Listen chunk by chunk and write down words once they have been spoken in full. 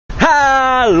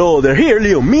Hello there, here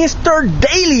Leo, Mr.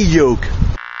 Daily Joke.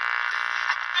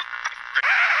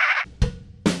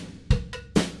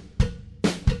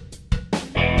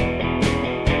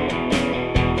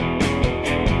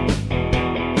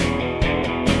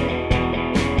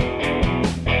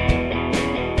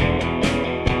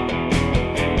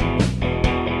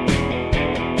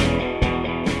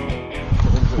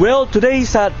 Well, today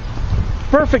is a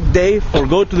perfect day for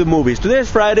go to the movies. Today is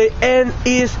Friday and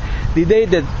is the day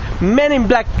that Men in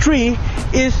Black 3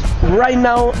 is right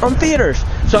now on theaters.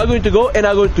 So I'm going to go and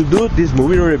I'm going to do this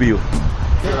movie review.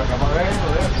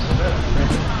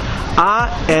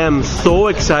 I am so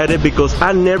excited because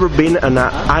I've never been in an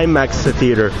IMAX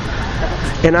theater.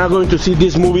 And I'm going to see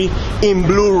this movie in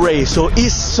Blu-ray. So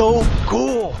it's so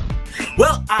cool.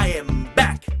 Well, I am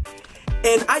back.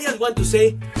 And I just want to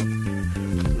say,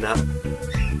 nah,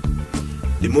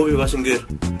 the movie wasn't good.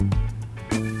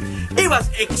 It was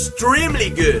extremely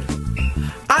good.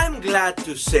 I'm glad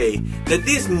to say that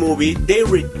this movie, they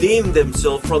redeemed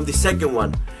themselves from the second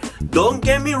one. Don't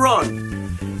get me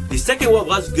wrong, the second one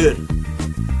was good,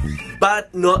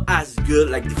 but not as good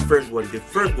like the first one. The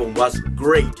first one was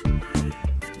great.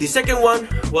 The second one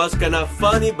was kinda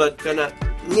funny, but kinda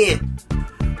meh.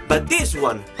 But this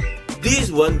one,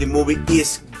 the movie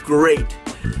is great.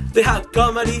 They have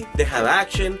comedy, they have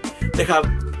action, they have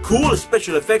cool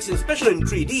special effects, especially in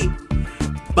 3D,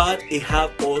 but it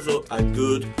have also a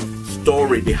good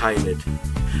story behind it.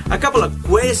 A couple of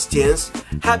questions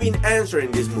have been answered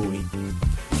in this movie,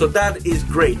 so that is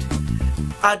great.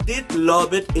 I did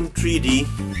love it in 3D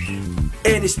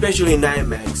and especially in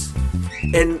IMAX,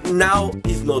 and now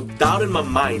it's no doubt in my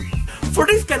mind, for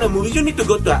this kind of movies you need to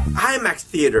go to an IMAX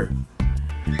theater,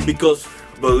 because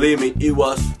believe me, it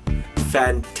was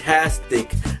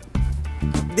fantastic.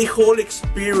 The whole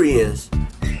experience,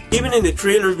 even in the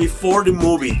trailer before the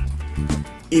movie,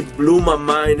 it blew my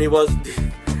mind. It was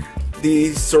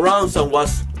the surround sound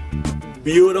was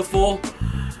beautiful.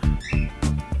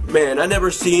 Man, I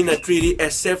never seen a 3D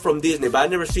except from Disney, but I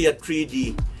never see a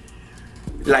 3D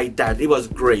like that. It was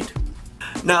great.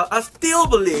 Now I still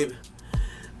believe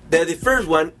that the first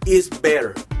one is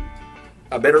better,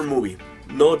 a better movie,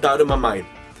 no doubt in my mind.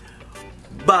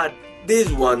 But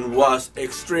this one was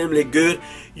extremely good.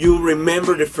 You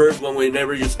remember the first one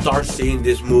whenever you start seeing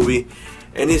this movie,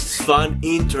 and it's fun,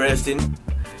 interesting.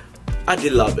 I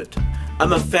did love it.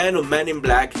 I'm a fan of Men in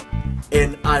Black,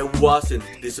 and I wasn't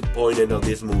disappointed on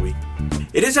this movie.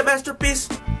 It is a masterpiece?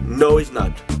 No, it's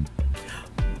not.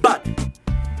 But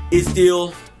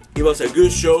it was a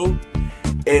good show,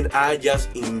 and I just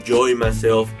enjoyed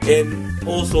myself, and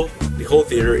also the whole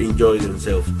theater enjoyed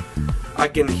themselves. I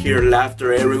can hear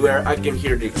laughter everywhere, I can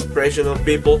hear the expression of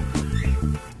people,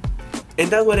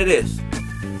 and that's what it is.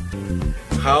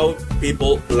 How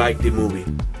people like the movie.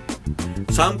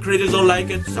 Some critics don't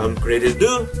like it, some critics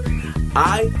do.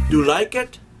 I do like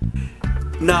it.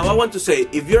 Now I want to say,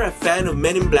 if you're a fan of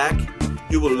Men in Black,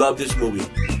 you will love this movie.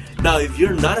 Now if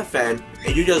you're not a fan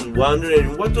and you just wonder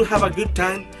and want to have a good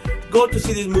time, go to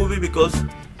see this movie because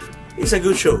it's a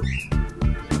good show.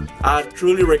 I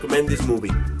truly recommend this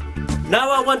movie. Now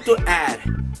I want to add,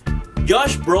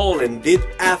 Josh Brolin did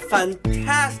a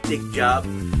fantastic job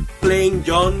playing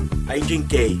John Agent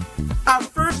K. At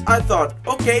first I thought,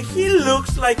 okay, he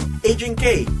looks like Agent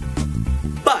K.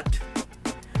 But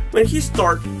when he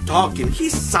started talking, he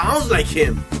sounds like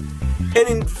him. And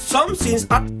in some scenes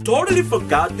I totally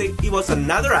forgot that he was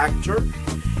another actor.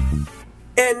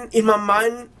 And in my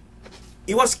mind,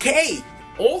 it was K.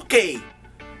 Okay,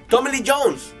 Tommy Lee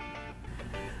Jones.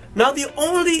 Now the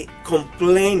only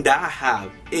complaint that I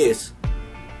have is,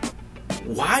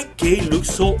 why Kay looks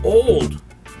so old?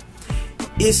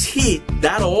 Is he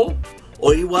that old,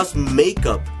 or it was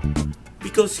makeup?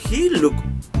 Because he looked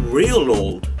real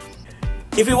old.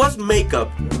 If it was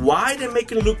makeup, why they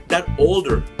make him look that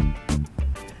older?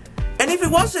 And if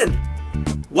it wasn't,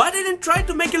 why didn't try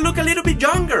to make it look a little bit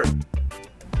younger?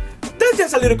 That's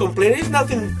just a little complaint, it's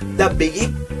nothing that biggie.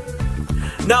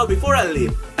 Now before I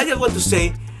leave, I just want to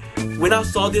say, when I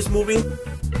saw this movie,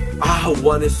 I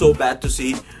wanted so bad to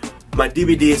see my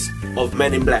DVDs of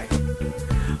Men in Black.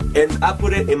 And I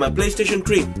put it in my PlayStation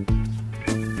 3.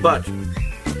 But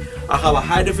I have a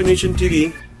high definition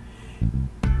TV,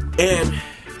 and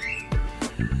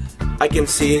I can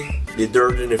see the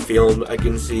dirt in the film. I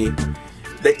can see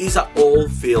that it's an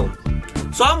old film.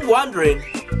 So I'm wondering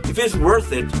if it's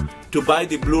worth it to buy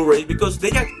the Blu-ray, because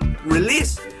they just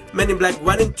released Men in Black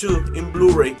 1 and 2 in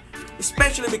Blu-ray,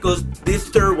 especially because this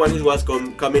third one was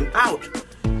coming out.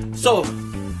 So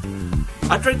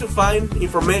I tried to find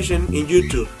information in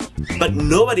YouTube, but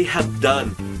nobody had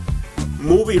done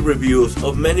movie reviews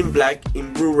of Men in Black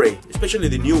in Blu-ray, especially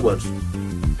the new ones.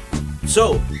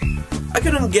 So I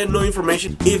couldn't get no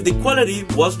information if the quality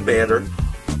was better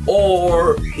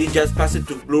or it just passed it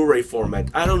to Blu-ray format.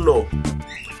 I don't know.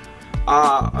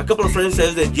 A couple of friends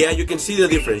says that yeah, you can see the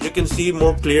difference. You can see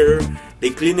more clear. They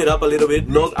clean it up a little bit,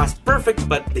 not as perfect,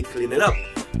 but they clean it up.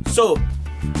 So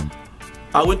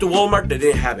I went to Walmart, they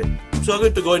didn't have it. So I'm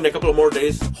going to go in a couple of more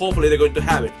days. Hopefully they're going to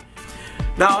have it.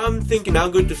 Now I'm thinking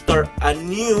I'm going to start a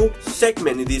new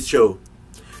segment in this show,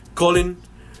 calling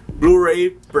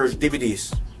Blu-ray versus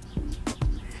DVDs.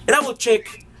 And I will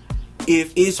check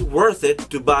if it's worth it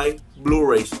to buy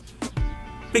Blu-rays,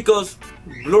 because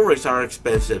Blu-rays are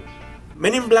expensive.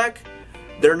 Men in Black,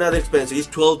 they're not expensive. It's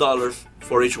 $12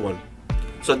 for each one,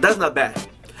 so that's not bad.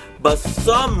 But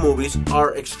some movies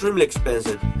are extremely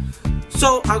expensive.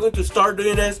 So I'm going to start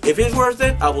doing this. If it's worth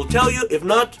it, I will tell you. If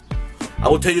not, I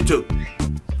will tell you too.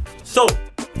 So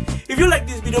if you like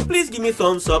this video, please give me a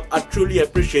thumbs up. I truly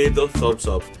appreciate those thumbs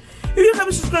up. If you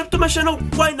haven't subscribed to my channel,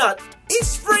 why not?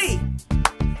 It's free.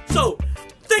 So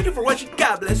thank you for watching.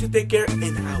 God bless you. Take care,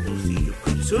 and I will see you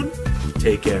pretty soon.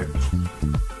 Take care.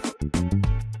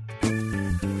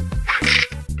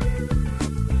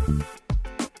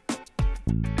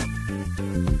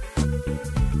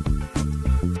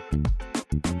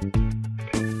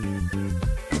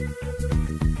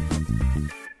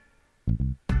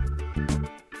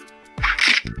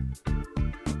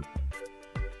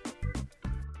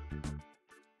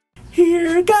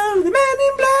 Here comes the Man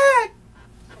in Black.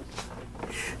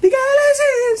 The galaxy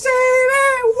is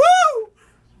saving.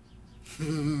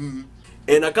 Woo!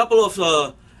 And a couple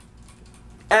of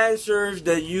answers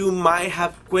that you might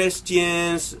have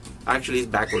questions. Actually, it's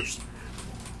backwards.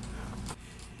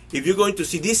 If you're going to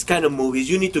see this kind of movies,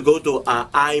 you need to go to an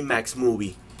IMAX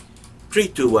movie. 3,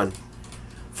 2, 1.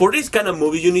 For this kind of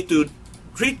movies, you need to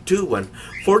 3, 2, 1.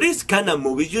 For this kind of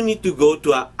movies, you need to go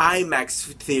to an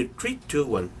IMAX theater. 3, 2,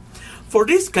 1. For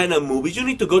this kind of movies, you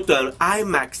need to go to an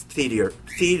IMAX theater.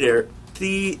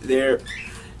 3,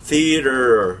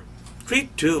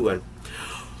 2, 1.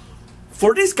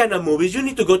 For this kind of movies, you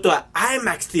need to go to an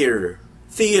IMAX theater.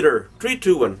 3,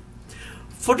 2, 1.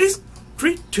 For this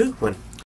 3, 2, 1.